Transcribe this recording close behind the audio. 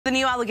The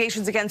new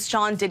allegations against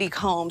John Diddy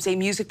Combs, a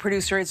music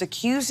producer, is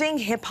accusing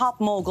hip-hop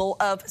mogul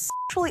of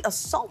sexually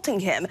assaulting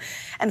him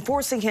and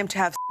forcing him to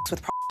have sex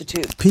with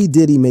prostitutes. P.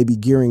 Diddy may be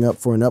gearing up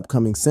for an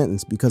upcoming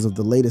sentence because of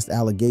the latest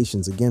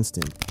allegations against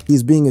him.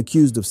 He's being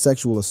accused of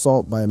sexual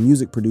assault by a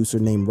music producer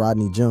named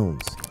Rodney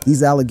Jones.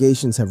 These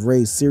allegations have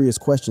raised serious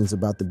questions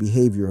about the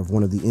behavior of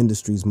one of the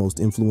industry's most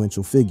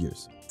influential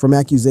figures. From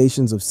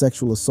accusations of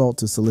sexual assault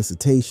to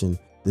solicitation,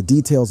 the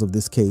details of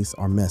this case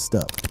are messed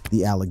up.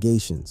 The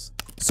allegations.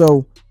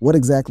 So, what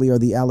exactly are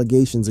the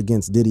allegations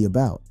against Diddy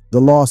about? The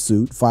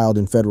lawsuit, filed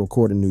in federal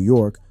court in New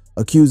York,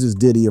 accuses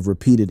Diddy of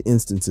repeated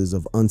instances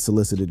of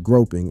unsolicited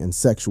groping and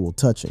sexual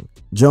touching.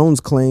 Jones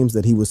claims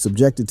that he was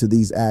subjected to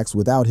these acts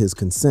without his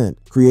consent,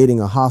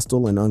 creating a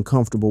hostile and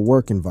uncomfortable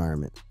work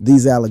environment.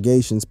 These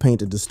allegations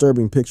paint a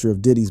disturbing picture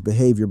of Diddy's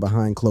behavior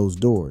behind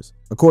closed doors.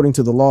 According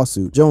to the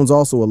lawsuit, Jones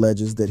also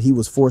alleges that he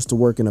was forced to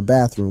work in a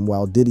bathroom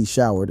while Diddy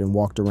showered and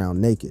walked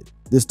around naked.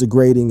 This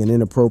degrading and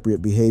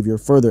inappropriate behavior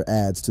further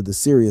adds to the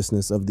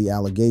seriousness of the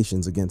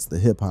allegations against the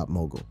hip-hop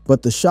mogul.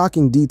 But the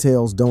shocking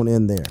details don't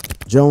end there.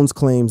 Jones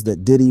claims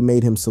that Diddy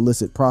made him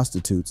solicit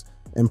prostitutes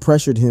and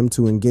pressured him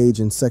to engage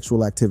in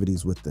sexual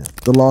activities with them.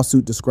 The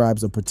lawsuit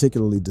describes a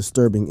particularly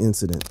disturbing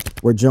incident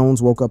where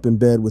Jones woke up in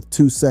bed with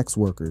two sex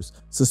workers,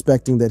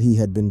 suspecting that he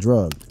had been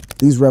drugged.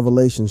 These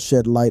revelations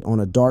shed light on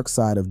a dark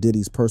side of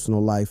Diddy's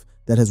personal life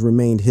that has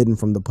remained hidden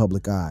from the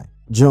public eye.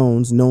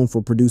 Jones, known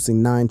for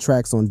producing 9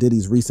 tracks on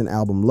Diddy's recent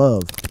album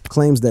Love,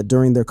 claims that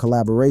during their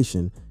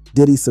collaboration,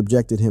 Diddy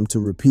subjected him to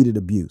repeated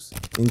abuse,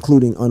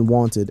 including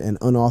unwanted and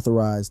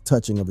unauthorized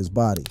touching of his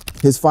body.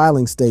 His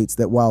filing states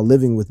that while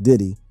living with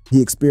Diddy,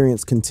 he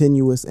experienced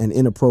continuous and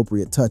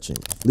inappropriate touching,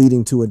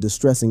 leading to a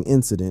distressing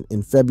incident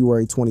in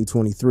February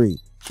 2023,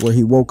 where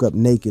he woke up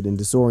naked and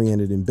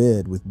disoriented in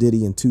bed with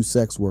Diddy and 2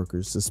 sex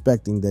workers,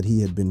 suspecting that he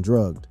had been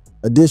drugged.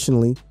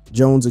 Additionally,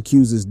 Jones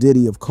accuses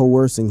Diddy of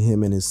coercing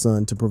him and his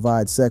son to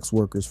provide sex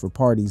workers for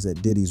parties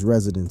at Diddy's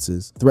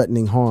residences,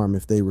 threatening harm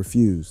if they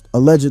refused.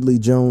 Allegedly,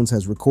 Jones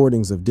has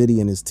recordings of Diddy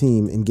and his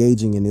team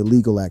engaging in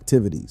illegal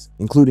activities,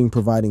 including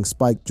providing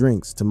spiked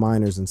drinks to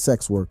minors and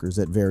sex workers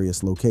at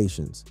various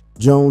locations.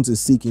 Jones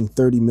is seeking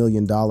 $30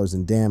 million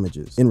in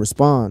damages. In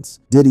response,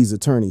 Diddy's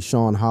attorney,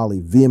 Sean Holley,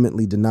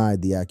 vehemently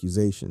denied the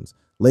accusations,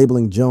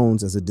 labeling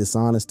Jones as a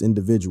dishonest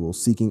individual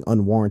seeking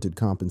unwarranted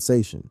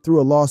compensation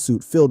through a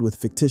lawsuit filled with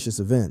fictitious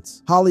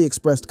events. Holley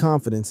expressed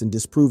confidence in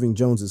disproving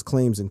Jones's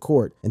claims in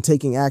court and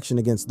taking action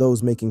against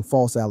those making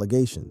false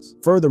allegations.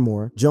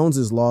 Furthermore,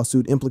 Jones's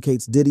lawsuit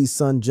implicates Diddy's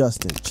son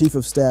Justin, Chief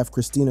of Staff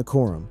Christina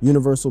Coram,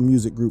 Universal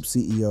Music Group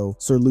CEO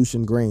Sir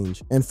Lucian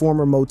Grange, and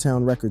former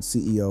Motown Records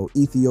CEO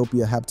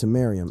Ethiopia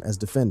Habtemariam as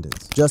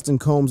defendants. Justin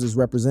Combs'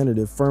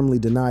 representative firmly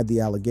denied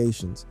the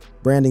allegations,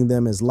 branding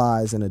them as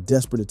lies in a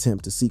desperate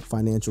attempt to seek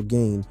financial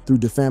gain through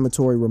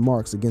defamatory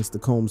remarks against the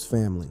Combs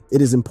family. It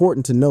is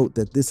important to note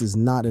that this is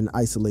not an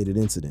isolated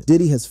incident.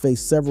 Diddy has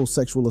faced several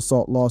sexual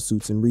assault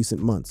lawsuits in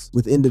recent months,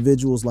 with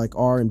individuals like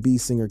R&B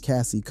singer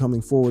Cassie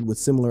coming forward with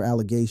similar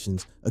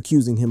allegations,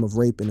 accusing him of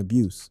rape and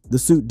abuse. The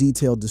suit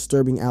detailed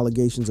disturbing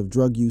allegations of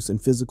drug use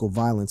and physical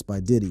violence by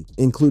Diddy,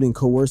 including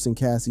coercing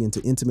Cassie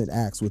into intimate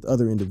acts with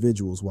other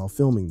individuals while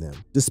filming them.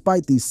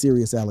 Despite these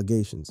serious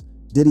allegations,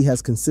 Diddy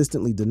has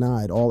consistently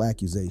denied all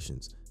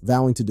accusations,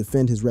 vowing to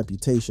defend his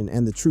reputation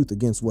and the truth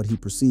against what he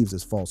perceives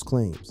as false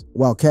claims.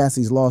 While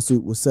Cassie's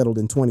lawsuit was settled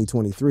in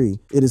 2023,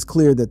 it is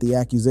clear that the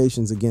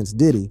accusations against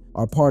Diddy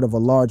are part of a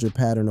larger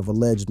pattern of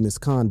alleged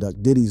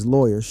misconduct. Diddy's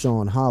lawyer,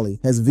 Sean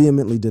Holley, has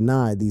vehemently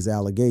denied these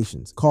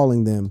allegations,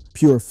 calling them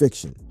pure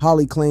fiction.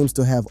 Holley claims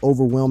to have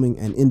overwhelming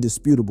and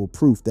indisputable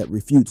proof that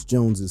refutes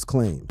Jones's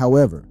claim.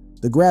 However,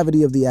 the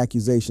gravity of the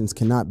accusations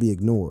cannot be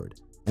ignored,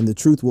 and the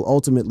truth will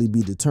ultimately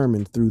be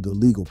determined through the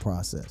legal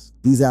process.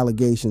 These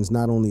allegations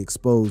not only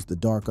expose the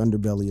dark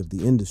underbelly of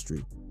the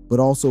industry, but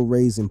also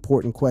raise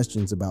important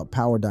questions about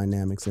power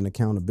dynamics and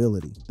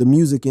accountability. The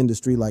music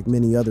industry, like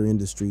many other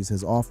industries,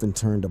 has often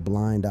turned a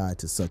blind eye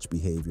to such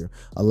behavior,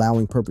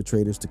 allowing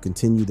perpetrators to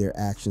continue their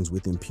actions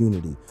with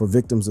impunity. For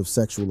victims of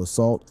sexual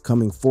assault,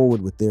 coming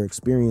forward with their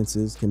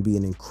experiences can be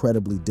an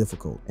incredibly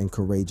difficult and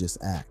courageous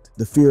act.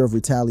 The fear of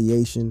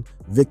retaliation,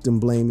 victim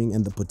blaming,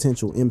 and the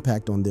potential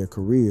impact on their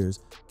careers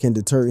can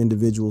deter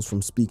individuals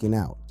from speaking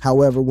out.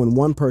 However, when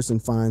one person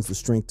finds the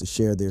strength to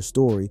share their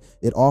story,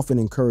 it often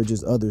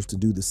encourages others to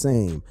do the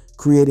same,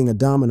 creating a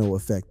domino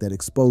effect that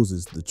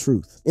exposes the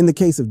truth. In the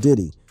case of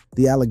Diddy,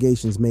 the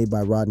allegations made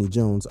by Rodney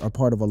Jones are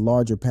part of a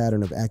larger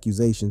pattern of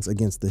accusations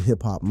against the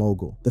hip-hop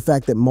mogul. The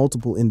fact that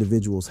multiple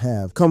individuals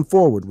have come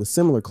forward with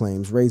similar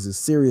claims raises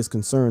serious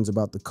concerns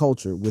about the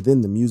culture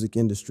within the music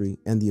industry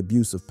and the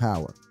abuse of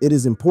power. It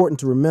is important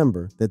to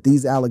remember that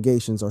these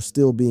allegations are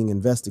still being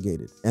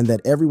investigated and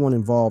that everyone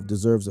involved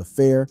deserves a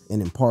fair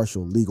and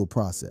impartial legal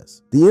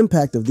process. The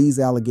impact of these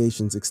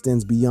allegations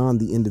extends beyond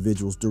the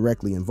individuals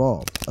directly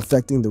involved,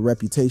 affecting the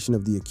reputation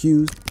of the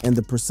accused and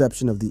the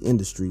perception of the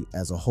industry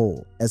as a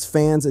whole. As As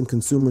fans and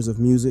consumers of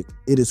music,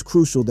 it is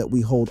crucial that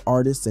we hold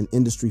artists and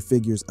industry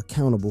figures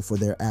accountable for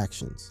their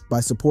actions.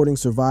 By supporting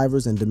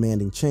survivors and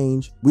demanding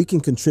change, we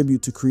can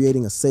contribute to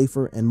creating a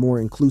safer and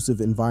more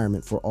inclusive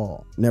environment for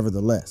all.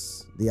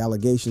 Nevertheless, the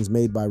allegations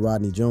made by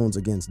Rodney Jones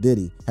against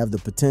Diddy have the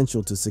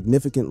potential to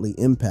significantly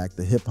impact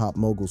the hip-hop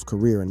mogul's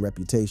career and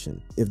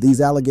reputation. If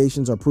these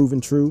allegations are proven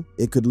true,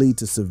 it could lead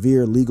to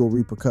severe legal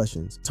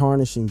repercussions,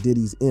 tarnishing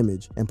Diddy's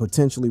image and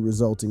potentially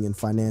resulting in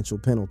financial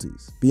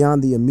penalties.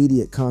 Beyond the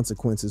immediate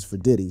consequences for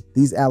Diddy,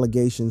 these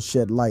allegations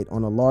shed light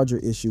on a larger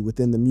issue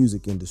within the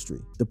music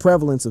industry. The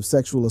prevalence of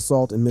sexual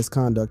assault and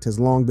misconduct has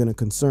long been a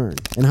concern,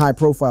 and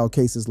high-profile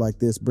cases like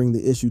this bring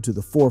the issue to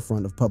the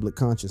forefront of public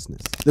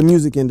consciousness. The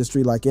music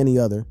industry, like any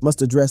other,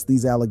 must address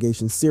these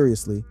allegations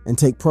seriously and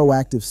take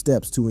proactive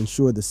steps to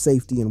ensure the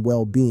safety and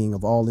well-being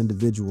of all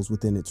individuals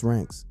within its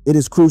ranks. It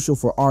is crucial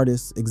for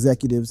artists,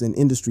 executives, and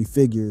industry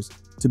figures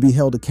to be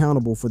held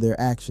accountable for their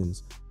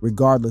actions,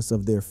 regardless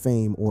of their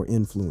fame or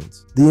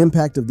influence. The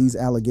impact of these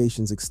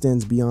allegations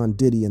extends beyond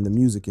Diddy and the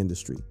music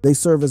industry. They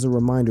serve as a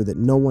reminder that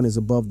no one is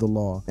above the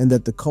law and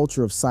that the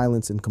culture of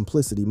silence and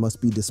complicity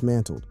must be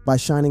dismantled. By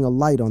shining a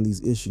light on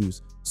these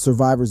issues,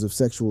 survivors of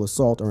sexual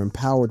assault are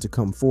empowered to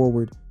come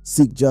forward,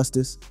 seek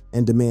justice,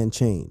 and demand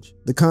change.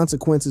 The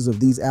consequences of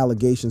these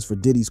allegations for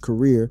Diddy's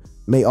career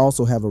may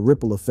also have a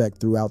ripple effect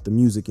throughout the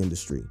music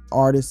industry.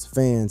 Artists,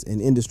 fans,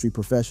 and industry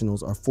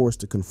professionals are forced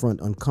to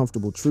confront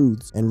uncomfortable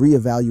truths and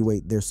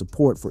reevaluate their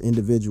support for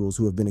individuals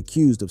who have been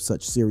accused of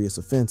such serious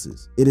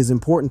offenses. It is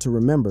important to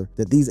remember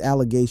that these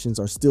allegations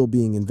are still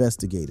being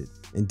investigated,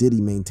 and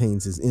Diddy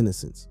maintains his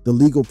innocence. The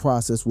legal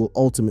process will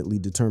ultimately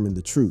determine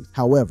the truth.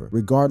 However,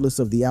 regardless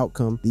of the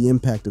outcome, the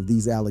impact of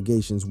these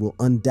allegations will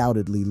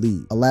undoubtedly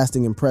leave a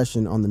lasting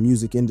impression on the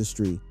music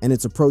industry and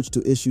its approach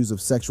to issues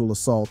of sexual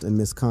assault and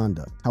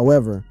misconduct.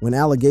 However, when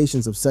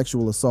allegations of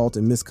sexual assault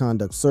and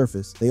misconduct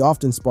surface, they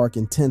often spark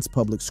intense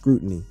public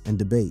scrutiny and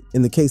debate.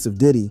 In the case of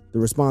Diddy, the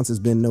response has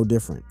been no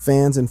different.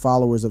 Fans and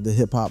followers of the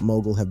hip-hop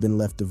mogul have been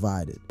left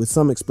divided, with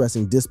some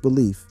expressing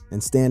disbelief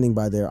and standing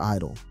by their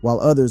idol, while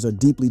others are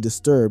deeply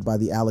disturbed by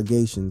the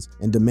allegations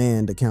and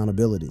demand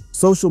accountability.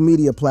 Social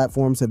media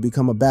platforms have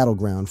become a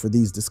battleground for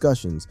these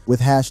discussions,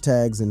 with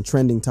hashtags and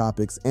trending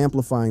topics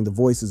amplifying the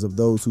voices of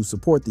those who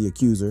support the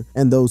accuser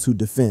and those who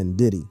defend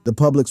Diddy. The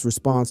public's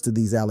response to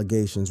these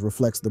allegations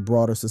reflects the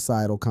broader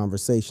societal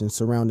conversation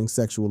surrounding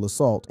sexual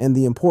assault and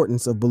the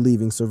importance of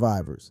believing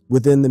survivors.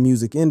 Within the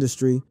music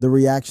industry, the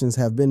reactions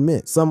have been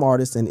mixed. Some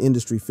artists and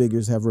industry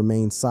figures have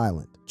remained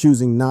silent,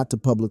 choosing not to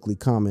publicly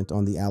comment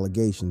on the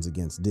allegations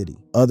against Diddy.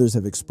 Others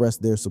have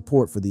expressed their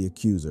support for the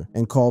accuser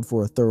and called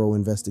for a thorough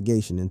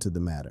investigation into the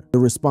matter. The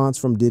response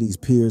from Diddy's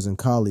peers and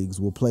colleagues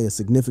will play a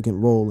significant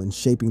role in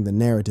shaping the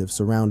narrative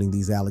surrounding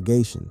these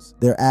allegations.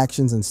 Their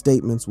actions and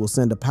statements will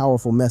send a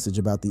powerful message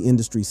about the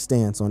industry's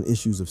stance on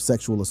issues of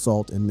sexual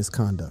assault and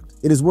misconduct.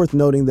 It is worth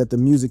noting that the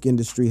music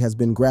industry has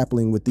been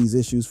grappling with these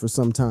issues for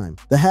some time.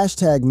 The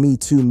hashtag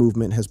 #MeToo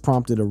movement has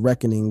prompted a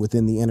reckoning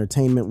within the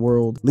entertainment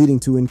world, leading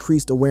to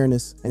increased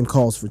awareness and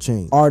calls for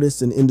change.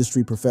 Artists and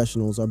industry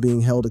professionals are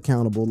being held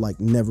accountable like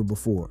never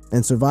before,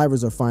 and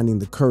survivors are finding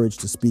the courage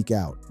to speak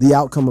out. The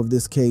outcome of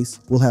this case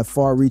will have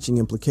far-reaching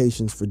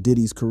implications for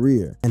Diddy's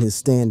career and his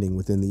standing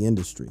within the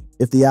industry.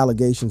 If the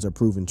allegations are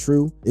proven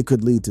true, it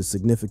could lead to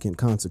significant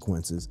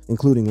consequences,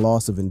 including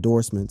loss of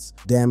endorsements,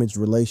 damaged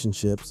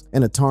relationships,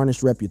 and a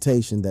tarnished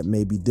reputation that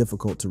may be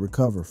difficult to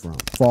recover from.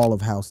 Fall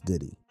of House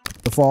Diddy.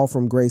 The fall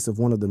from grace of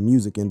one of the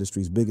music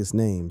industry's biggest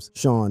names,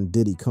 Sean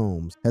 "Diddy"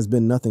 Combs, has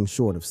been nothing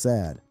short of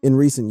sad. In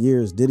recent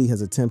years, Diddy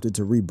has attempted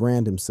to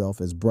rebrand himself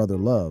as Brother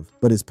Love,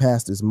 but his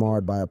past is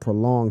marred by a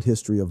prolonged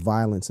history of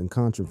violence and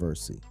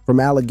controversy.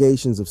 From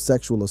allegations of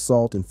sexual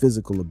assault and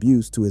physical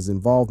abuse to his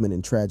involvement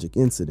in tragic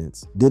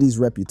incidents, Diddy's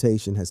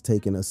reputation has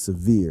taken a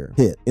severe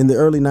hit. In the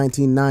early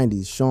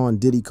 1990s, Sean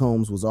 "Diddy"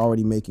 Combs was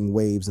already making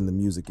waves in the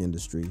music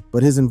industry,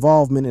 but his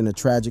involvement in a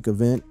tragic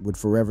event would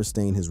forever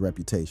stain his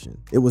reputation.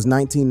 It was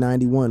 1991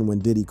 when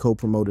Diddy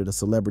co-promoted a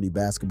celebrity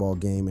basketball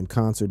game and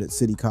concert at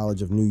City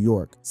College of New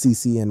York,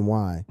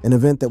 CCNY, an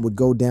event that would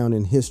go down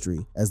in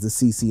history as the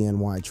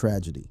CCNY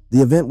tragedy.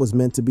 The event was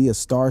meant to be a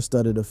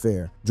star-studded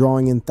affair,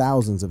 drawing in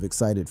thousands of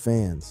excited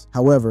fans.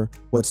 However,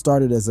 what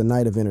started as a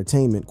night of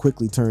entertainment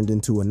quickly turned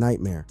into a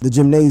nightmare. The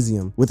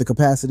gymnasium, with a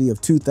capacity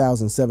of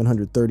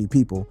 2,730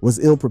 people, was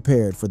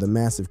ill-prepared for the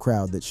massive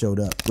crowd that showed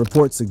up.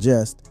 Reports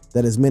suggest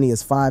that as many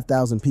as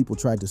 5,000 people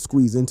tried to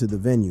squeeze into the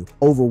venue,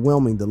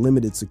 overwhelming the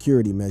limited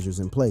security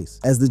measures in place.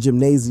 As the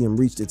gymnasium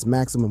reached its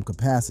maximum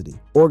capacity,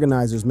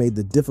 organizers made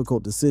the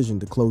difficult decision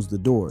to close the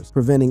doors,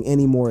 preventing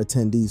any more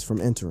attendees from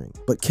entering.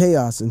 But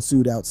chaos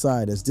ensued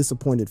outside as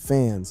disappointed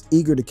fans,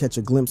 eager to catch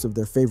a glimpse of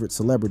their favorite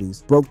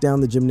celebrities, broke down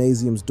the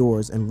gymnasium's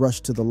doors and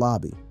rushed to the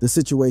lobby. The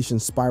situation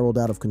spiraled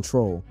out of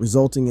control,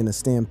 resulting in a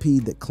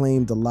stampede that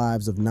claimed the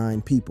lives of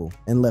 9 people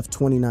and left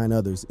 29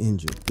 others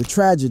injured. The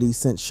tragedy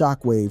sent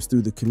shockwaves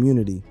through the community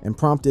and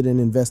prompted an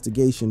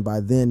investigation by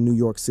then New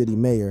York City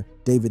Mayor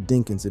David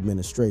Dinkins'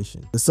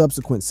 administration. The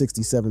subsequent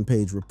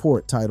 67-page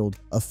report titled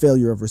 "A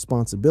Failure of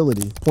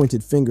Responsibility"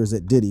 pointed fingers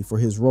at Diddy for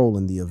his role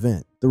in the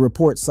event. The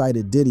report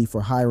cited Diddy for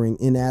hiring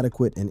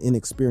inadequate and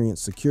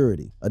inexperienced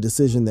security, a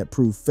decision that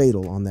proved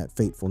fatal on that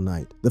fateful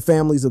night. The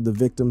families of the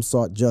victims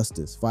sought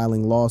justice,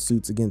 filing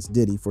lawsuits against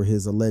Diddy for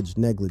his alleged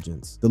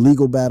negligence. The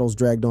legal battles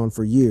dragged on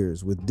for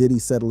years, with Diddy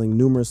settling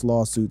numerous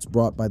lawsuits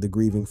brought by the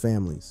grieving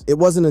families. It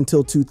wasn't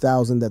until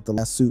 2000 that the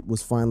last suit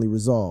was finally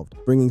resolved,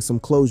 bringing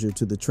some closure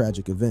to the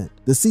tragic event.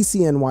 The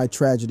CCNY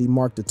tragedy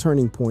marked a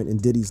turning point in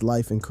Diddy's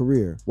life and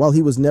career. While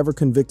he was never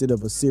convicted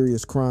of a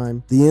serious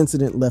crime, the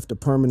incident left a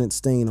permanent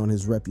stain on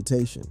his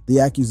reputation. The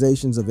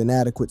accusations of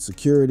inadequate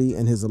security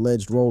and his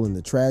alleged role in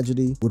the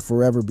tragedy would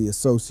forever be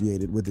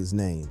associated with his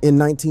name. In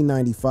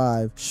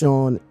 1995,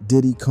 Sean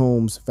 "Diddy"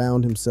 Combs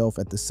found himself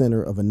at the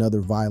center of another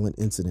violent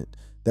incident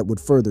that would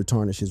further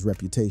tarnish his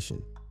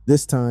reputation.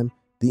 This time,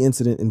 the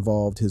incident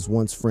involved his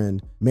once friend,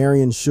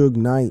 Marion Suge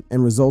Knight,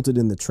 and resulted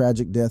in the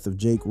tragic death of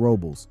Jake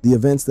Robles. The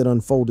events that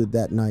unfolded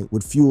that night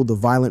would fuel the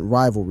violent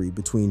rivalry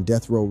between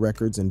Death Row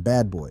Records and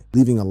Bad Boy,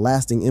 leaving a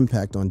lasting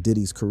impact on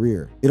Diddy's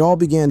career. It all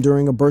began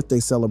during a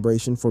birthday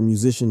celebration for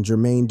musician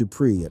Jermaine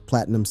Dupri at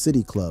Platinum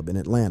City Club in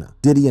Atlanta.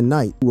 Diddy and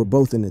Knight, who were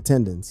both in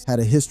attendance, had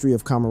a history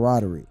of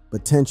camaraderie,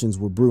 but tensions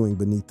were brewing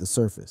beneath the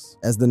surface.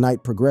 As the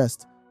night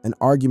progressed, an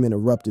argument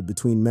erupted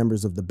between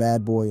members of the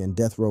Bad Boy and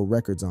Death Row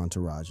Records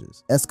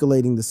entourages,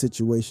 escalating the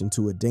situation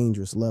to a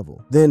dangerous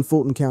level. Then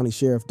Fulton County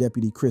Sheriff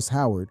Deputy Chris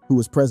Howard, who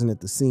was present at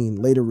the scene,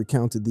 later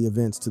recounted the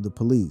events to the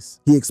police.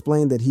 He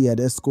explained that he had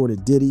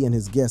escorted Diddy and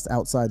his guests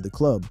outside the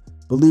club,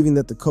 believing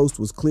that the coast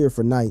was clear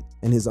for Knight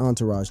and his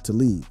entourage to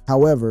leave.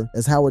 However,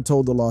 as Howard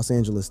told the Los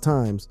Angeles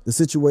Times, the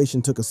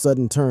situation took a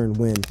sudden turn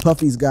when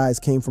Puffy's guys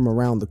came from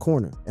around the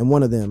corner, and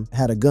one of them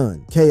had a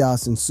gun.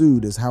 Chaos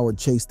ensued as Howard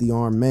chased the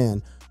armed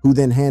man, who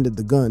then handed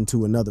the gun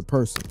to another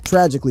person.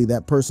 Tragically,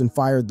 that person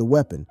fired the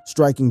weapon,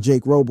 striking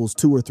Jake Robles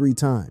 2 or 3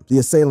 times. The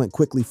assailant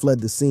quickly fled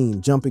the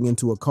scene, jumping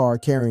into a car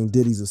carrying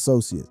Diddy's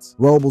associates.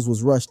 Robles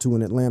was rushed to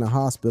an Atlanta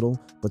hospital,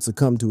 but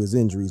succumbed to his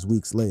injuries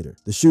weeks later.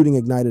 The shooting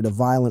ignited a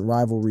violent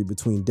rivalry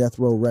between Death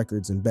Row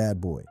Records and Bad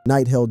Boy.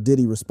 Knight held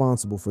Diddy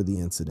responsible for the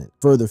incident,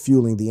 further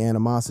fueling the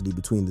animosity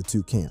between the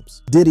two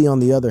camps. Diddy, on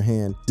the other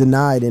hand,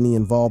 denied any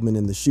involvement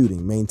in the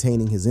shooting,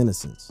 maintaining his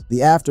innocence.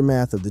 The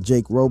aftermath of the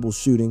Jake Robles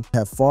shooting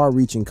have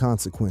far-reaching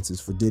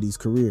consequences for Diddy's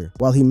career.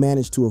 While he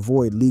managed to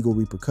avoid legal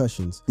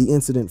repercussions, the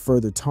incident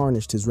further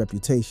tarnished his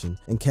reputation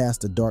and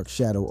cast a dark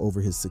shadow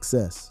over his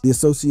success. The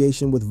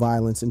association with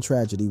violence and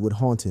tragedy would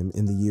haunt him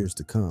in the years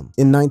to come.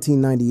 In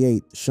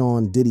 1998,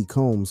 Sean "Diddy"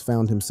 Combs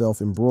found himself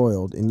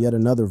embroiled in yet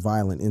another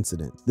violent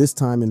incident, this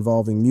time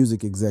involving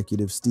music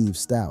executive Steve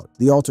Stout.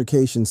 The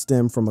altercation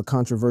stemmed from a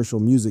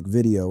controversial music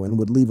video and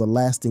would leave a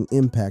lasting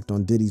impact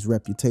on Diddy's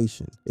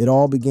reputation. It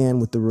all began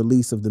with the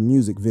release of the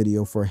music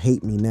video for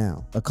 "Hate Me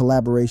Now," a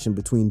collaboration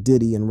between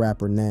Diddy and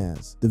rapper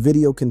Nas. The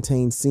video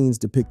contained scenes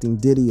depicting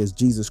Diddy as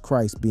Jesus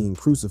Christ being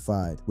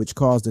crucified, which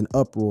caused an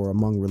uproar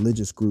among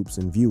religious groups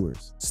and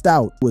viewers.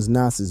 Stout, who was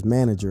Nas's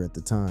manager at the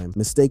time,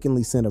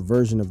 mistakenly sent a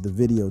version of the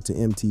video to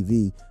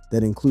MTV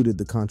that included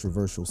the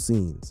controversial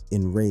scenes.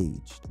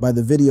 Enraged by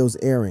the video's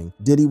airing,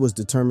 Diddy was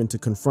determined to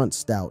confront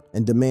Stout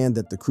and demand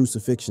that the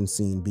crucifixion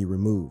scene be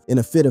removed. In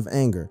a fit of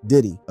anger,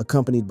 Diddy,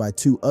 accompanied by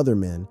 2 other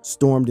men,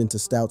 stormed into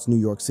Stout's New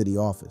York City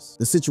office.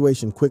 The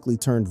situation quickly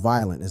turned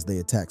violent as they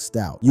attacked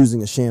Stout,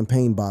 using a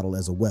champagne bottle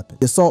as a weapon.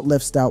 The assault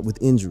left Stout with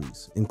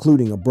injuries,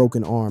 including a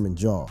broken arm and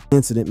jaw. The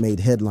incident made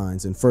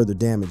headlines and further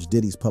damaged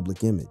Diddy's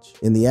public image.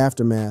 In the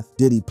aftermath,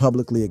 Diddy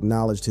publicly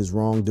acknowledged his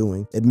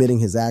wrongdoing, admitting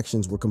his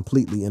actions were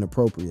completely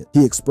inappropriate.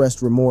 He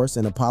expressed remorse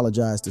and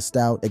apologized to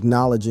Stout,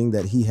 acknowledging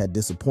that he had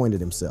disappointed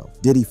himself.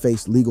 Diddy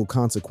faced legal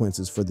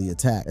consequences for the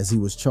attack, as he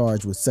was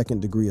charged with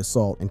second-degree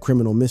assault and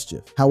criminal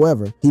mischief.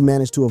 However, he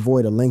managed to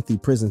avoid a lengthy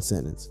prison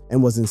sentence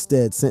and was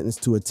instead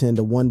sentenced to attend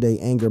a 1-day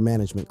anger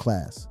management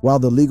class. While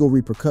the legal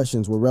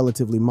repercussions were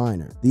relatively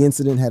minor, the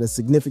incident had a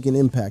significant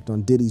impact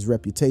on Diddy's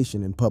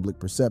reputation and public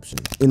perception.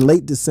 In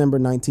late December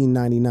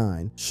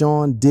 1999,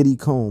 Sean "Diddy"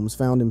 Combs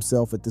found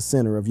himself at the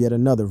center of yet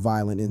another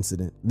violent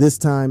incident, this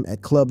time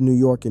at Club New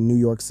York in New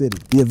York City.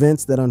 The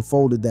events that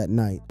unfolded that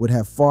night would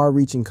have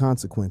far-reaching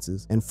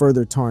consequences and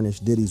further tarnish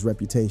Diddy's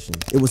reputation.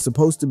 It was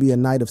supposed to be a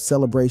night of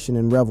celebration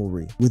and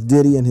revelry, with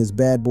Diddy and his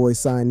Bad Boy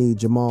signee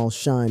Jamal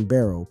 "Shine"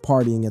 Barrow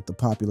partying at the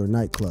popular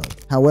nightclub.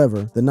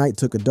 However, the night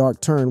took a dark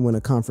turn when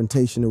a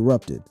confrontation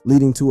erupted,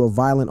 leading to a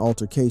violent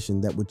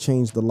altercation that would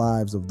change the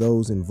lives of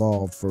those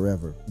involved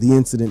forever. The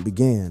incident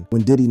began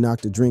when Diddy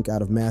knocked a drink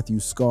out of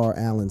Matthew "Scar"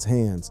 Allen's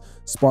hands,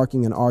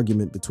 sparking an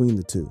argument between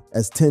the two.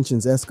 As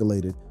tensions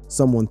escalated,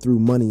 someone threw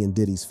money in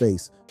Diddy's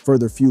face,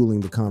 further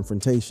fueling the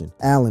confrontation.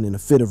 Allen, in a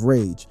fit of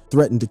rage,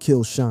 threatened to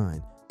kill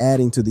Shine,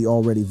 adding to the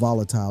already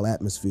volatile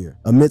atmosphere.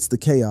 Amidst the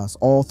chaos,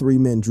 all 3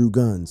 men drew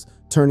guns,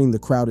 turning the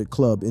crowded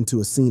club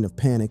into a scene of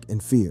panic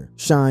and fear.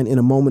 Shine, in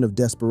a moment of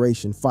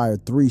desperation,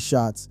 fired 3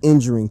 shots,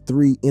 injuring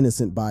 3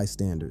 innocent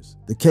bystanders.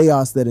 The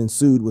chaos that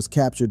ensued was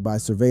captured by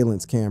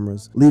surveillance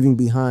cameras, leaving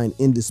behind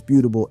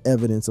indisputable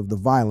evidence of the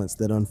violence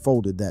that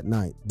unfolded that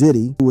night.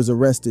 Diddy, who was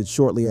arrested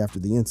shortly after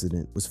the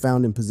incident, was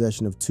found in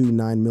possession of 2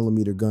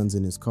 9mm guns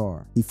in his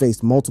car. He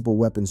faced multiple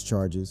weapons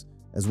charges,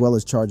 as well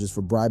as charges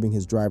for bribing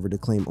his driver to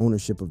claim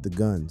ownership of the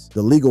guns.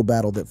 The legal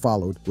battle that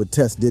followed would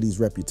test Diddy's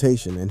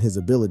reputation and his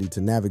ability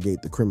to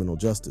navigate the criminal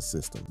justice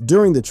system.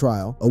 During the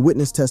trial, a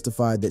witness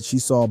testified that she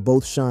saw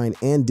both Shyne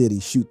and Diddy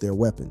shoot their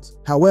weapons.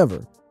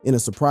 However, in a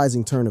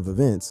surprising turn of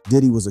events,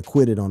 Diddy was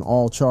acquitted on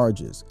all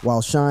charges,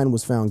 while Shyne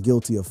was found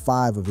guilty of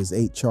 5 of his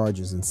 8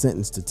 charges and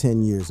sentenced to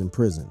 10 years in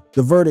prison.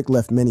 The verdict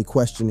left many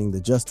questioning the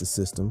justice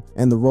system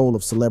and the role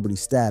of celebrity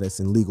status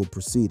in legal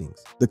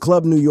proceedings. The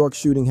Club New York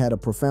shooting had a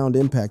profound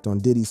impact on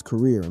Diddy's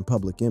career and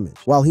public image.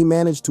 While he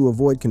managed to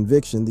avoid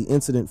conviction, the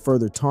incident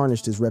further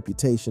tarnished his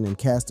reputation and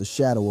cast a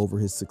shadow over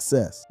his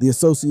success. The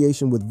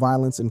association with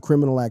violence and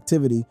criminal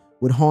activity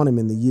would haunt him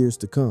in the years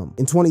to come.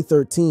 In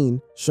 2013,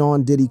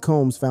 Sean Diddy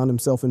Combs found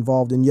himself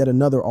involved in yet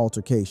another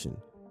altercation,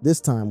 this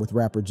time with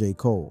rapper J.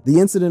 Cole. The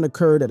incident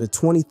occurred at a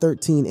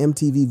 2013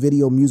 MTV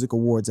Video Music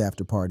Awards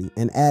afterparty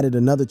and added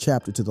another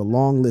chapter to the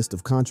long list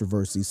of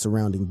controversies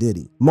surrounding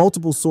Diddy.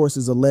 Multiple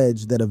sources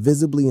allege that a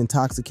visibly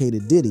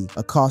intoxicated Diddy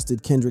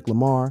accosted Kendrick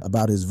Lamar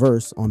about his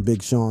verse on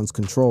Big Sean's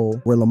Control,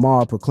 where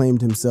Lamar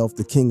proclaimed himself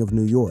the King of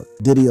New York.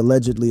 Diddy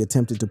allegedly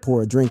attempted to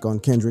pour a drink on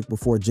Kendrick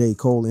before J.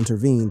 Cole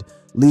intervened,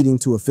 leading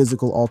to a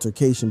physical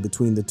altercation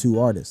between the two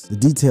artists. The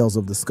details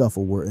of the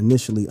scuffle were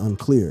initially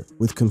unclear,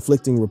 with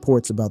conflicting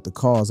reports about the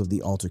cause of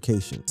the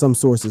altercation. Some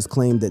sources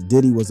claimed that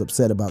Diddy was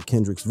upset about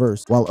Kendrick's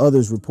verse, while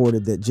others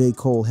reported that J.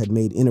 Cole had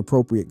made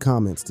inappropriate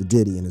comments to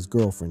Diddy and his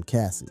girlfriend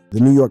Cassie.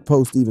 The New York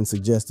Post even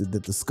suggested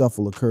that the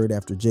scuffle occurred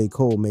after J.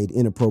 Cole made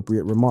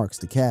inappropriate remarks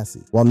to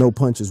Cassie. While no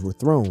punches were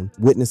thrown,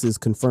 witnesses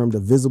confirmed a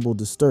visible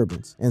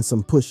disturbance and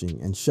some pushing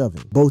and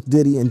shoving. Both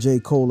Diddy and J.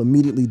 Cole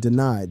immediately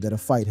denied that a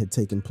fight had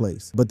taken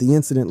place, but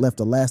the incident left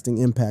a lasting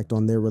impact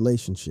on their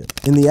relationship.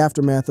 In the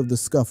aftermath of the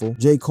scuffle,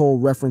 J. Cole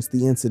referenced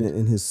the incident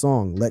in his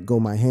song, Let Go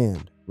My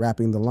Hand,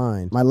 rapping the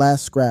line, "My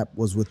last scrap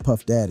was with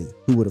Puff Daddy,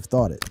 who would have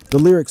thought it?" The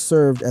lyrics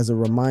served as a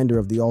reminder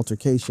of the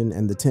altercation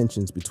and the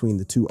tensions between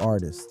the two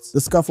artists.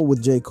 The scuffle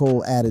with J.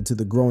 Cole added to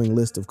the growing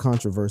list of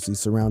controversies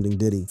surrounding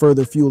Diddy,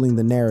 further fueling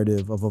the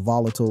narrative of a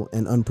volatile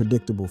and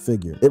unpredictable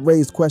figure. It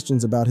raised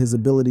questions about his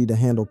ability to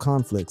handle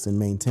conflicts and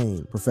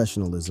maintain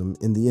professionalism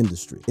in the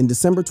industry. In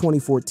December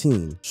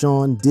 2014,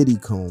 Sean Diddy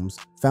Combs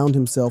found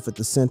himself at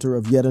the center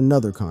of yet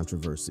another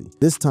controversy,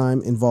 this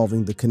time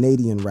involving the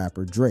Canadian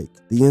rapper Drake.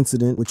 The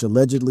incident, which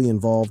allegedly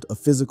involved a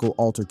physical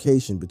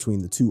altercation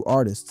between the two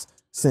artists,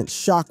 sent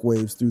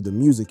shockwaves through the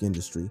music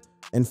industry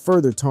and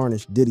further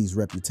tarnished Diddy's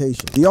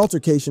reputation. The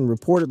altercation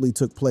reportedly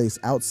took place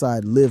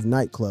outside Live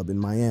nightclub in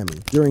Miami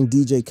during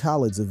DJ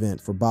Khaled's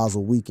event for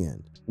Basel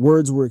Weekend.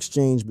 Words were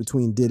exchanged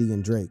between Diddy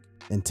and Drake,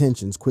 and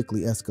tensions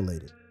quickly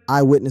escalated.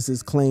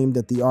 Eyewitnesses claimed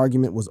that the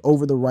argument was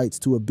over the rights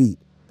to a beat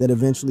that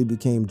eventually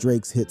became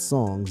Drake's hit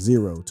song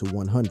 0 to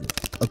 100.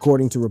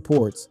 According to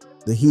reports,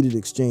 the heated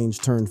exchange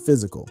turned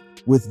physical,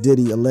 with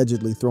Diddy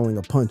allegedly throwing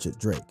a punch at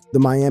Drake. The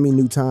Miami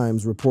New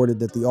Times reported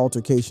that the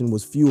altercation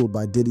was fueled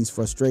by Diddy's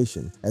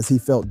frustration as he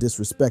felt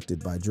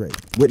disrespected by Drake.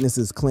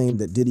 Witnesses claimed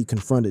that Diddy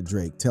confronted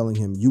Drake, telling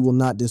him, "You will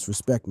not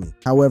disrespect me."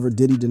 However,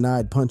 Diddy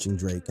denied punching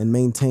Drake and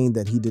maintained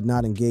that he did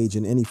not engage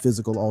in any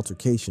physical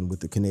altercation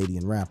with the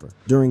Canadian rapper.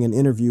 During an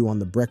interview on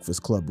the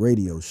Breakfast Club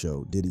radio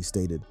show, Diddy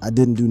stated, "I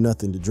didn't do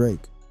nothing to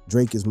Drake.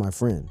 Drake is my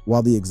friend."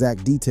 While the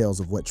exact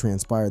details of what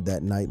transpired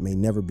that night may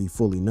never be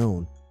fully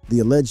known, the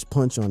alleged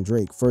punch on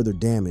Drake further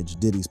damaged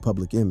Diddy's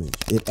public image.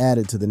 It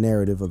added to the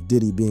narrative of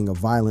Diddy being a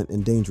violent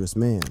and dangerous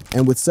man.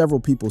 And with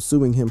several people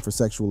suing him for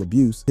sexual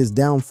abuse, his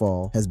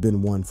downfall has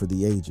been one for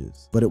the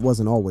ages. But it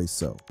wasn't always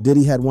so.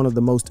 Diddy had one of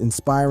the most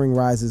inspiring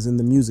rises in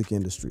the music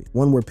industry,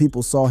 one where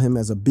people saw him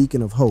as a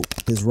beacon of hope,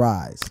 his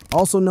rise.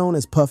 Also known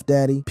as Puff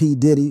Daddy, P.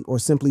 Diddy, or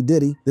simply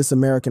Diddy, this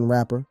American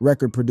rapper,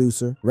 record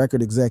producer,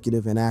 record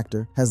executive, and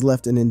actor has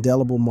left an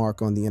indelible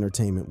mark on the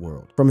entertainment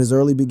world. From his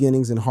early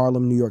beginnings in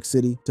Harlem, New York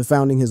City, to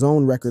founding his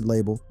own record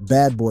label,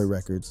 Bad Boy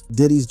Records,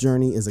 Diddy's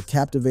journey is a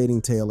captivating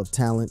tale of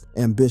talent,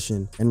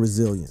 ambition, and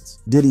resilience.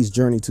 Diddy's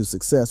journey to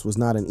success was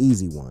not an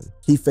easy one.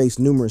 He faced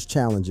numerous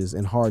challenges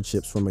and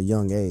hardships from a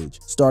young age,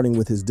 starting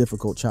with his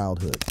difficult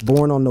childhood.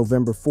 Born on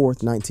November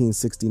 4th,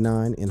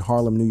 1969 in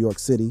Harlem, New York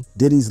City,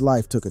 Diddy's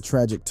life took a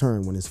tragic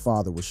turn when his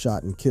father was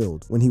shot and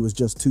killed when he was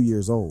just 2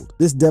 years old.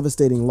 This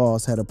devastating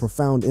loss had a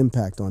profound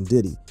impact on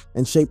Diddy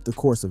and shaped the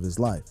course of his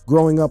life.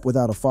 Growing up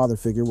without a father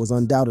figure was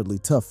undoubtedly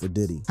tough for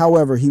Diddy.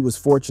 However, he was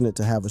fortunate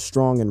to have a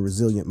strong and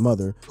resilient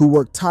mother who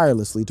worked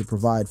tirelessly to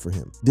provide for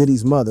him.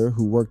 Diddy's mother,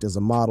 who worked as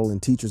a model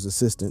and teacher's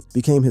assistant,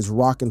 became his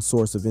rock and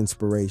source of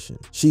inspiration.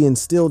 She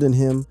instilled in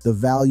him the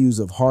values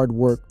of hard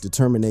work,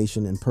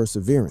 determination, and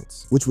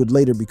perseverance, which would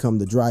later become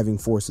the driving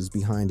forces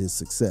behind his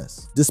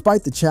success.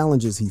 Despite the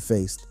challenges he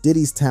faced,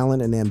 Diddy's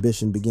talent and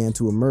ambition began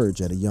to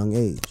emerge at a young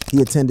age.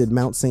 He attended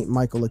Mount St.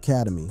 Michael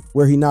Academy,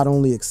 where he not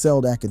only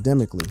excelled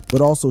academically,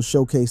 but also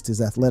showcased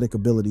his athletic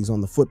abilities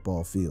on the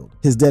football field.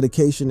 His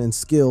dedication and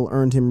skill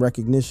earned him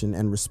recognition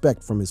and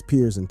respect from his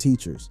peers and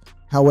teachers.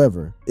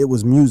 However, it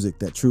was music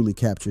that truly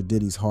captured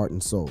Diddy's heart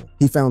and soul.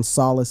 He found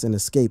solace and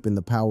escape in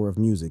the power of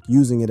music,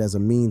 using it as a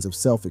means of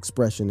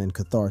self-expression and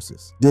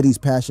catharsis. Diddy's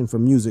passion for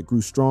music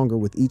grew stronger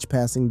with each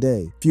passing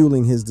day,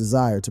 fueling his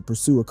desire to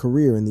pursue a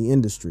career in the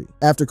industry.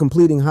 After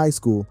completing high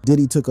school,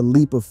 Diddy took a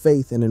leap of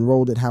faith and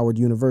enrolled at Howard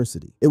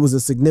University. It was a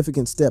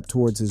significant step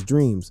towards his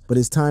dreams, but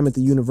his time at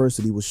the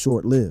university was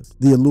short-lived.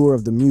 The allure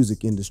of the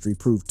music industry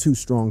proved too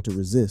strong to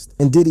resist,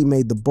 and Diddy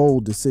made the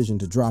bold decision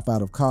to drop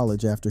out of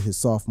college after his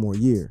sophomore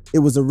year.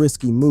 It was a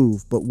risky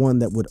move, but one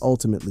that would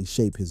ultimately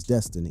shape his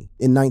destiny.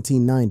 In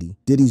 1990,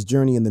 Diddy's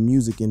journey in the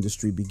music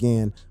industry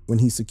began when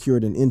he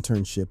secured an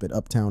internship at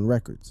Uptown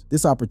Records.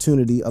 This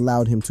opportunity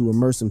allowed him to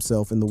immerse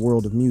himself in the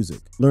world of music,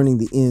 learning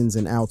the ins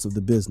and outs of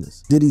the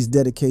business. Diddy's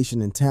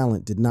dedication and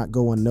talent did not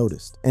go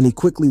unnoticed, and he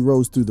quickly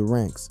rose through the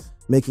ranks,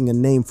 making a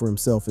name for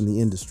himself in the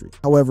industry.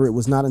 However, it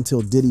was not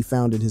until Diddy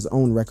founded his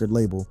own record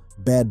label,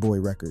 Bad Boy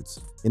Records,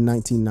 in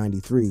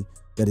 1993,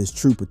 that his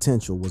true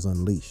potential was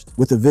unleashed.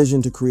 With a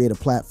vision to create a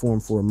platform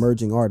for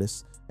emerging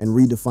artists and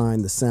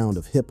redefine the sound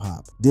of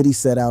hip-hop, Diddy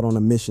set out on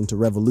a mission to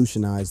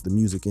revolutionize the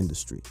music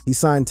industry. He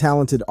signed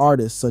talented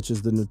artists such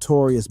as the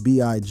notorious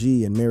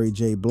B.I.G. and Mary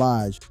J.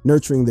 Blige,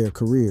 nurturing their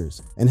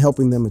careers and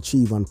helping them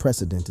achieve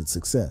unprecedented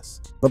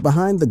success. But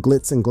behind the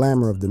glitz and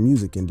glamour of the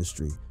music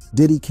industry,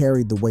 Diddy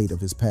carried the weight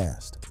of his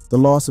past. The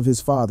loss of his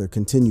father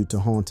continued to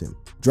haunt him,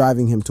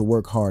 driving him to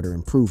work harder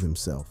and prove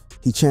himself.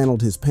 He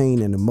channeled his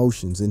pain and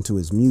emotions into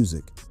his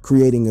music,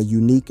 creating a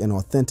unique and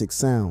authentic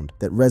sound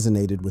that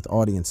resonated with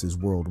audiences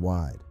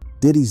worldwide.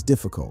 Diddy's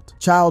difficult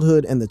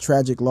childhood and the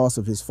tragic loss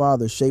of his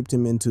father shaped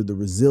him into the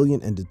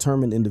resilient and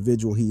determined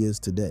individual he is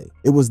today.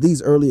 It was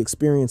these early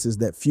experiences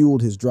that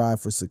fueled his drive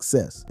for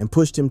success and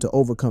pushed him to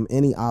overcome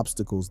any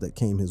obstacles that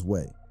came his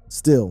way.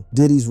 Still,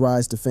 Diddy's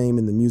rise to fame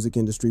in the music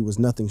industry was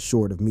nothing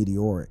short of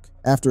meteoric.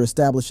 After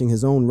establishing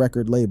his own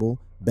record label,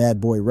 Bad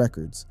Boy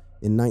Records,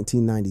 in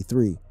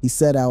 1993, he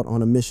set out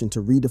on a mission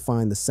to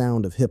redefine the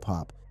sound of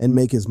hip-hop and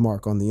make his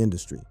mark on the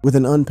industry. With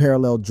an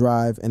unparalleled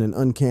drive and an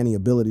uncanny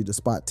ability to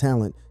spot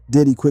talent,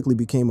 Diddy quickly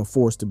became a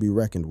force to be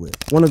reckoned with.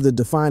 One of the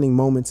defining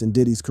moments in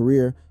Diddy's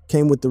career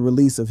came with the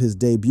release of his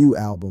debut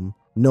album,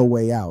 No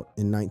Way Out,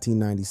 in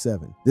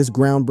 1997. This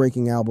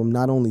groundbreaking album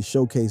not only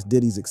showcased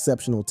Diddy's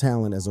exceptional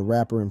talent as a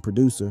rapper and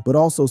producer, but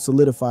also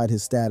solidified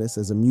his status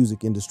as a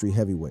music industry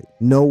heavyweight.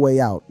 No Way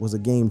Out was a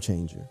game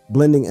changer,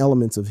 blending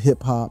elements of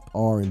hip-hop,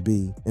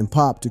 R&B, and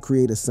pop to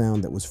create a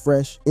sound that was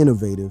fresh,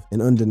 innovative,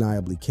 and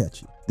undeniably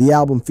catchy. The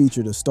album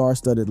featured a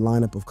star-studded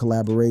lineup of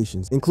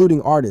collaborations,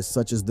 including artists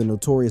such as the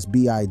notorious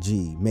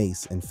B.I.G.,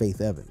 Mace, and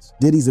Faith Evans.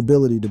 Diddy's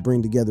ability to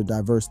bring together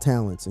diverse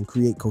talents and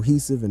create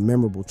cohesive and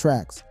memorable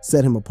tracks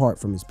set him apart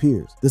from his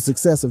peers. The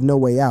success of No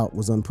Way Out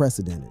was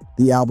unprecedented.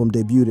 The album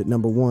debuted at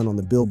 #1 on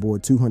the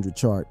Billboard 200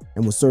 chart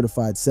and was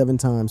certified 7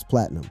 times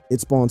platinum. It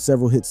spawned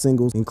several hit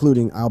singles,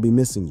 including I'll Be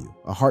Missing You,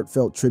 a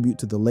heartfelt tribute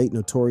to the late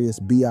notorious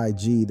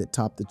B.I.G. that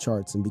topped the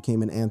charts and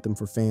became an anthem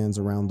for fans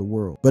around the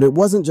world. But it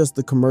wasn't just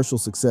the commercial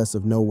success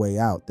of No Way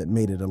Out that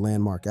made it a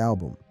landmark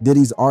album.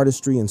 Diddy's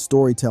artistry and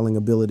storytelling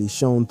ability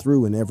shone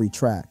through in every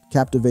track,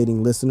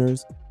 captivating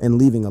listeners and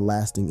leaving a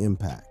lasting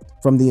impact.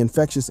 From the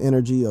infectious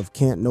energy of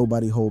Can't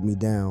Nobody Hold Me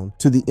Down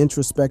to the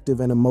introspective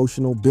and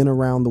emotional Been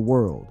Around the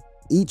World,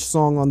 each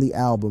song on the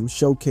album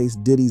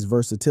showcased Diddy's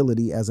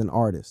versatility as an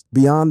artist.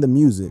 Beyond the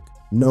music,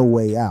 No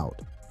Way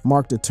Out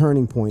marked a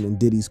turning point in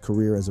Diddy's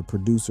career as a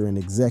producer and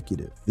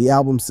executive. The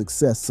album's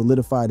success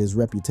solidified his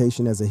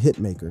reputation as a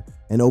hitmaker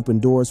and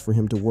opened doors for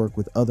him to work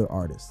with other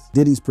artists.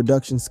 Diddy's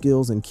production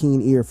skills and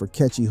keen ear for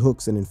catchy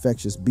hooks and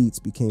infectious beats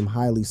became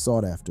highly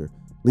sought after,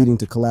 leading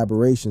to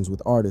collaborations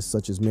with artists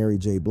such as Mary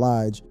J.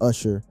 Blige,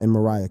 Usher, and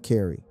Mariah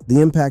Carey.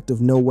 The impact of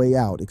No Way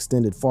Out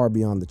extended far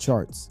beyond the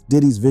charts.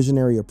 Diddy's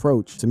visionary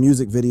approach to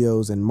music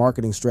videos and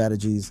marketing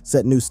strategies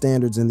set new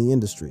standards in the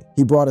industry.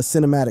 He brought a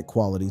cinematic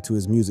quality to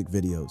his music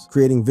videos,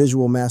 creating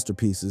visual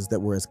masterpieces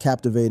that were as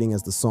captivating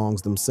as the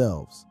songs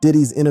themselves.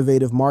 Diddy's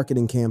innovative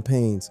marketing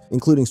campaigns,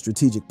 including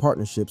strategic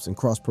partnerships and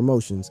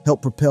cross-promotions,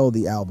 helped propel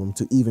the album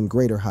to even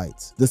greater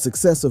heights. The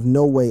success of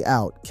No Way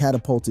Out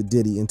catapulted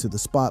Diddy into the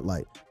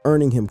spotlight,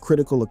 earning him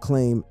critical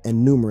acclaim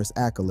and numerous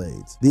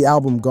accolades. The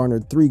album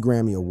garnered 3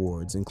 Grammy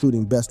Awards,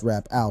 including Best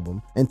Rap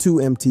Album, and 2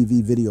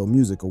 MTV Video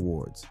Music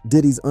Awards.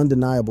 Diddy's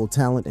undeniable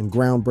talent and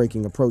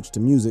groundbreaking approach to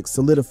music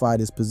solidified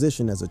his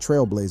position as a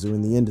trailblazer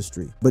in the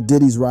industry. But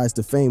Diddy's rise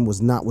to fame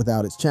was not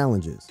without its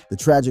challenges. The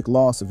tragic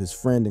loss of his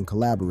friend and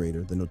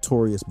collaborator, the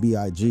notorious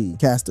B.I.G.,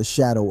 cast a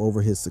shadow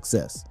over his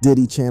success.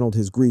 Diddy channeled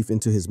his grief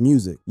into his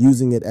music,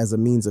 using it as a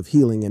means of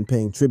healing and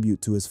paying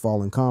tribute to his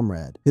fallen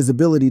comrade. His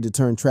ability to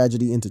turn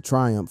tragedy into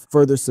triumph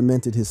further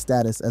cemented his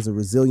status as a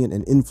resilient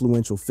and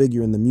influential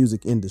figure in the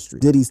music industry.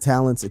 Diddy's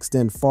talents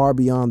extend far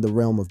beyond the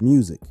realm of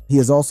music. He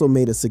has also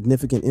made a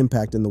significant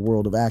impact in the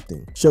world of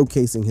acting,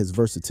 showcasing his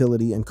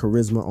versatility and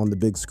charisma on the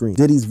big screen.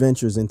 Diddy's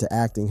ventures into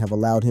acting have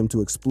allowed him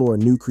to explore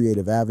new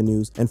creative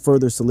avenues and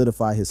further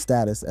solidify his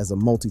status as a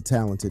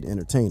multi-talented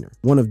entertainer.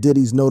 One of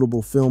Diddy's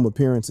notable film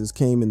appearances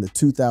came in the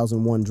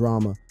 2001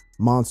 drama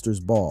Monsters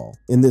Ball.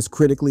 In this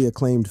critically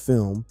acclaimed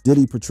film,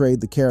 Diddy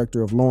portrayed the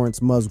character of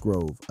Lawrence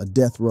Musgrove, a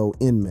death row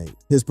inmate.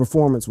 His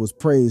performance was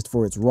praised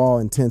for its raw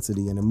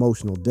intensity and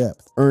emotional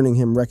depth, earning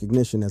him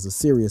recognition as a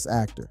serious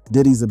actor.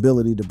 Diddy's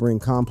ability to bring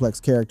complex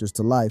characters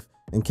to life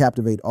and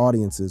captivate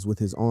audiences with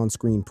his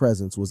on-screen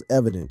presence was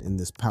evident in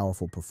this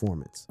powerful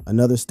performance.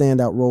 Another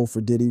standout role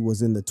for Diddy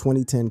was in the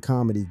 2010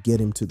 comedy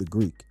Get Him to the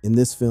Greek. In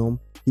this film,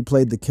 he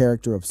played the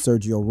character of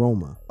Sergio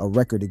Roma, a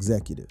record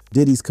executive.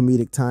 Diddy's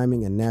comedic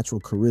timing and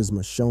natural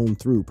charisma shone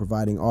through,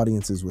 providing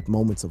audiences with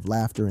moments of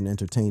laughter and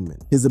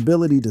entertainment. His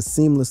ability to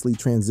seamlessly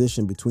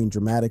transition between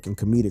dramatic and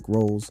comedic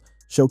roles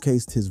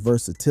showcased his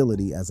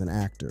versatility as an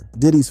actor.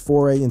 Diddy's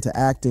foray into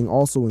acting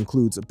also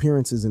includes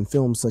appearances in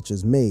films such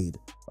as Made,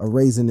 A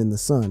Raisin in the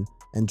Sun,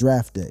 and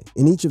Draft Day.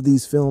 In each of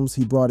these films,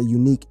 he brought a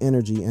unique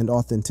energy and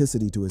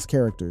authenticity to his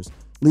characters,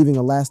 leaving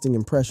a lasting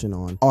impression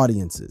on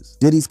audiences.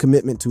 Diddy's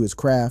commitment to his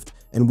craft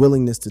and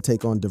willingness to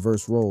take on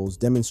diverse roles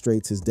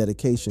demonstrates his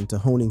dedication to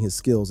honing his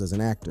skills as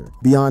an actor.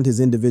 Beyond his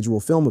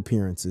individual film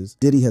appearances,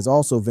 Diddy has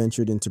also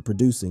ventured into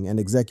producing and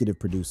executive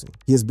producing.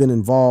 He has been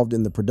involved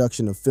in the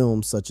production of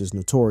films such as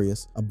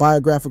Notorious, a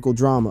biographical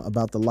drama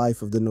about the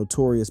life of the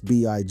notorious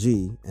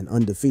B.I.G., and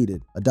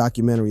Undefeated, a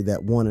documentary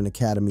that won an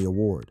Academy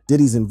Award.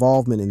 Diddy's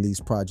involvement in these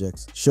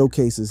projects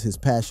showcases his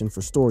passion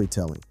for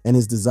storytelling and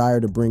his desire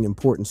to bring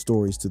important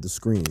stories to the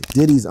screen.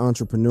 Diddy's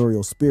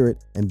entrepreneurial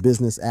spirit and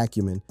business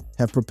acumen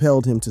have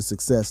propelled him to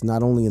success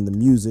not only in the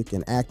music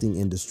and acting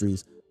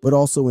industries, but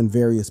also in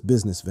various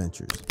business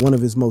ventures. One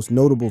of his most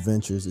notable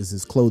ventures is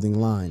his clothing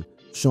line,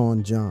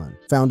 Sean John.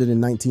 Founded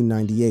in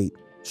 1998,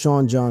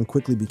 Sean John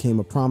quickly became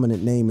a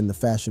prominent name in the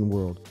fashion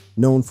world,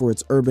 known for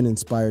its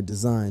urban-inspired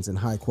designs and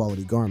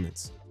high-quality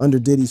garments. Under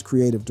Diddy's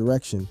creative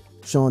direction,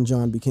 Sean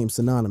John became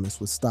synonymous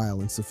with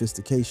style and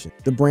sophistication.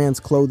 The brand's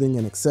clothing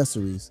and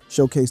accessories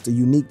showcased a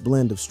unique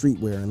blend of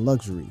streetwear and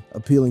luxury,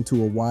 appealing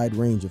to a wide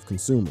range of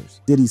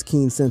consumers. Diddy's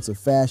keen sense of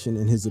fashion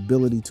and his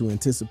ability to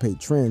anticipate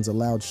trends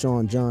allowed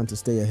Sean John to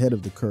stay ahead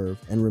of the curve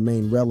and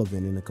remain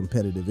relevant in a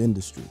competitive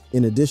industry.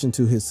 In addition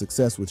to his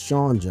success with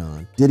Sean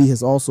John, Diddy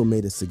has also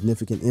made a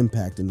significant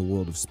impact in the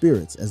world of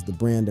spirits as the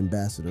brand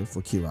ambassador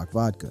for Ciroc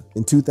Vodka.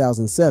 In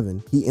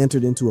 2007, he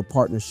entered into a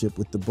partnership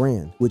with the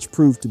brand, which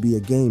proved to be a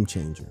game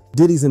changer.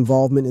 Diddy's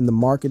involvement in the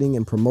marketing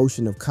and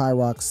promotion of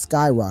Ciroc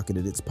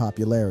skyrocketed its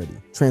popularity,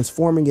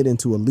 transforming it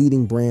into a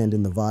leading brand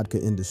in the vodka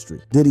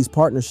industry. Diddy's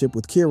partnership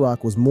with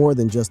Ciroc was more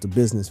than just a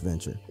business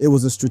venture. It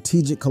was a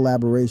strategic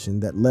collaboration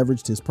that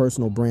leveraged his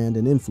personal brand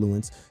and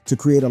influence to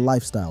create a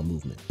lifestyle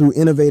movement. Through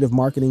innovative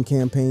marketing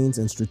campaigns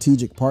and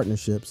strategic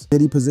partnerships,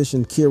 Diddy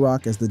positioned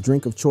Ciroc as the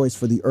drink of choice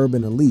for the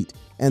urban elite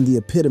and the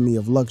epitome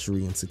of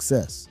luxury and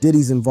success.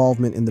 Diddy's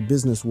involvement in the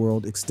business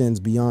world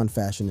extends beyond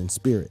fashion and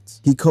spirits.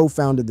 He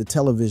co-founded the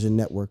television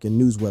network and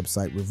news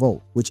website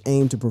Revolt, which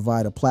aimed to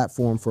provide a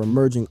platform for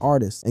emerging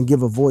artists and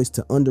give a voice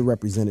to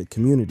underrepresented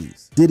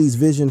communities. Diddy's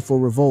vision for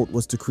Revolt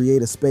was to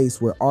create a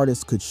space where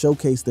artists could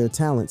showcase their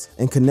talents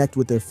and connect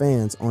with their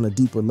fans on a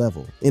deeper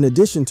level. In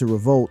addition to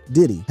Revolt,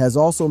 Diddy has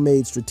also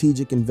made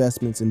strategic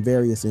investments in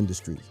various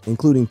industries,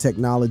 including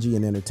technology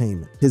and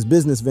entertainment. His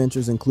business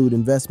ventures include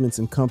investments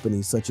in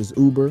companies such as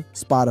Uber,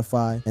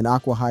 Spotify, and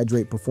Aqua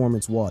Hydrate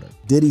Performance Water.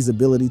 Diddy's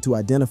ability to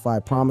identify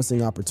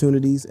promising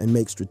opportunities and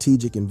make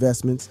strategic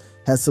investments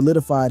has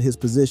solidified his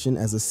position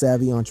as a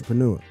savvy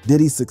entrepreneur.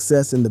 Diddy's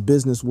success in the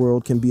business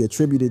world can be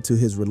attributed to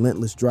his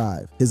relentless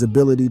drive, his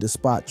ability to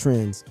spot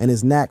trends, and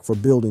his knack for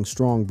building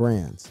strong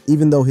brands.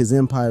 Even though his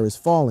empire is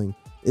falling,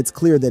 it's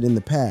clear that in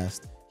the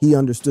past, he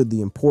understood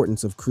the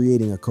importance of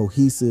creating a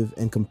cohesive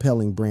and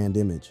compelling brand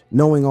image.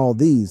 Knowing all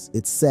these,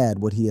 it's sad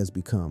what he has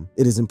become.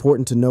 It is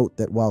important to note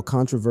that while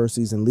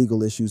controversies and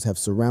legal issues have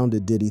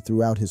surrounded Diddy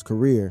throughout his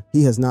career,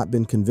 he has not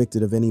been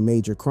convicted of any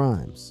major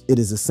crimes. It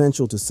is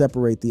essential to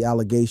separate the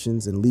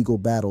allegations and legal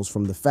battles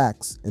from the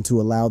facts and to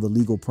allow the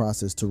legal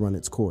process to run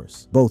its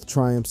course. Both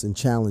triumphs and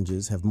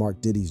challenges have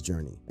marked Diddy's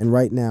journey, and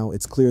right now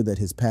it's clear that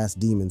his past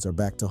demons are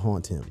back to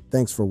haunt him.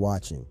 Thanks for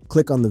watching.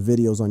 Click on the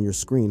videos on your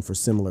screen for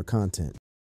similar content.